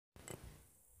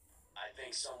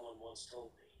think someone once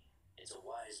told me, it's a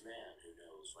wise man who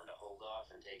knows when to hold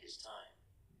off and take his time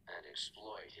and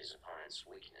exploit his opponent's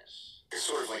weakness. It's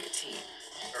sort of like a team,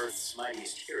 Earth's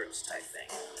mightiest heroes type thing.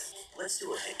 Let's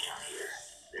do a head count here.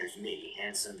 There's me,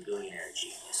 handsome billionaire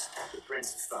genius, the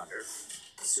Prince of Thunder,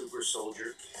 the super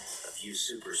soldier, a few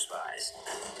super spies,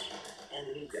 and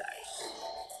the new guy.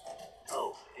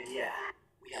 Oh, and yeah,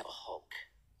 we have a Hulk.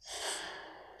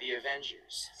 The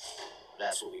Avengers.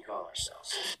 That's what we call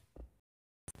ourselves.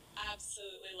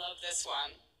 Absolutely love this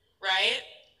one, right?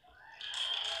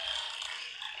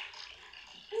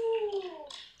 Ooh.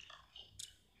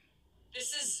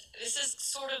 This is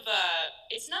sort of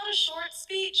it's not a short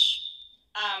speech.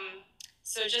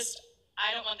 So just,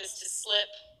 I don't want this to slip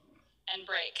and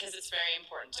break because it's very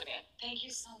important to me. Thank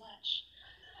you so much.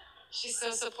 She's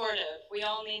so supportive. We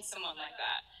all need someone like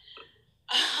that.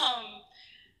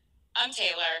 I'm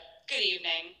Taylor. Good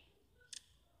evening.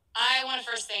 I want to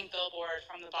first thank Billboard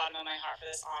from the bottom of my heart for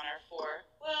this honor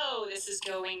whoa, this is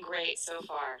going great so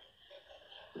far.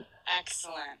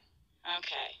 Excellent.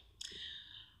 Okay.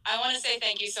 I want to say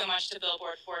thank you so much to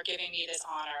Billboard for giving me this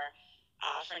honor,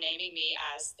 for naming me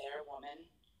as their Woman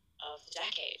of the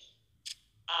Decade.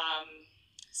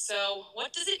 So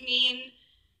what does it mean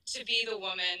to be the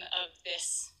woman of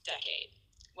this decade?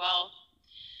 Well,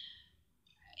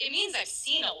 it means I've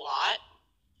seen a lot.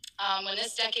 When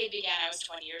this decade began, I was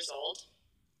 20 years old,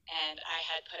 and I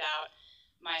had put out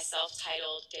my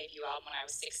self-titled debut album when I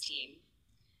was 16,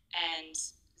 and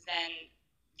then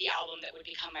the album that would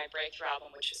become my breakthrough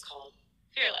album, which was called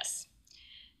Fearless.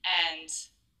 And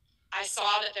I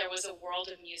saw that there was a world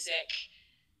of music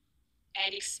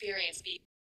and experience.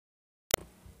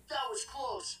 That was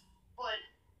close, but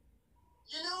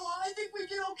you know, I think we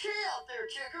did okay out there,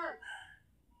 Kicker.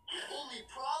 The only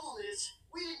problem is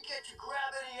we didn't get to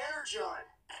grab any Energon.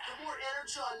 The more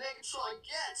Energon Megatron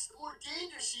gets, the more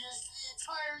dangerous he is to the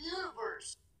entire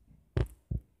universe.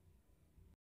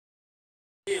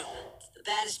 The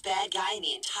baddest bad guy in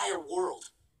the entire world.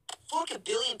 4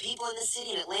 billion people in this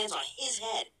city and it lands on his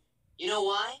head. You know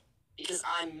why? Because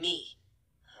I'm me.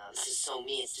 Oh, this is so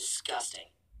me, it's disgusting.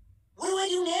 What do I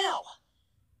do now?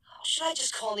 Oh, should I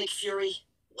just call Nick Fury?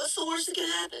 What's the worst that can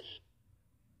happen?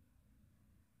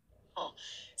 Oh,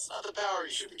 it's not the power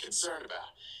you should be concerned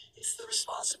about. It's the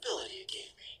responsibility it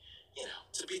gave me. You know,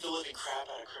 to beat the living crap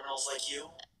out of criminals like you.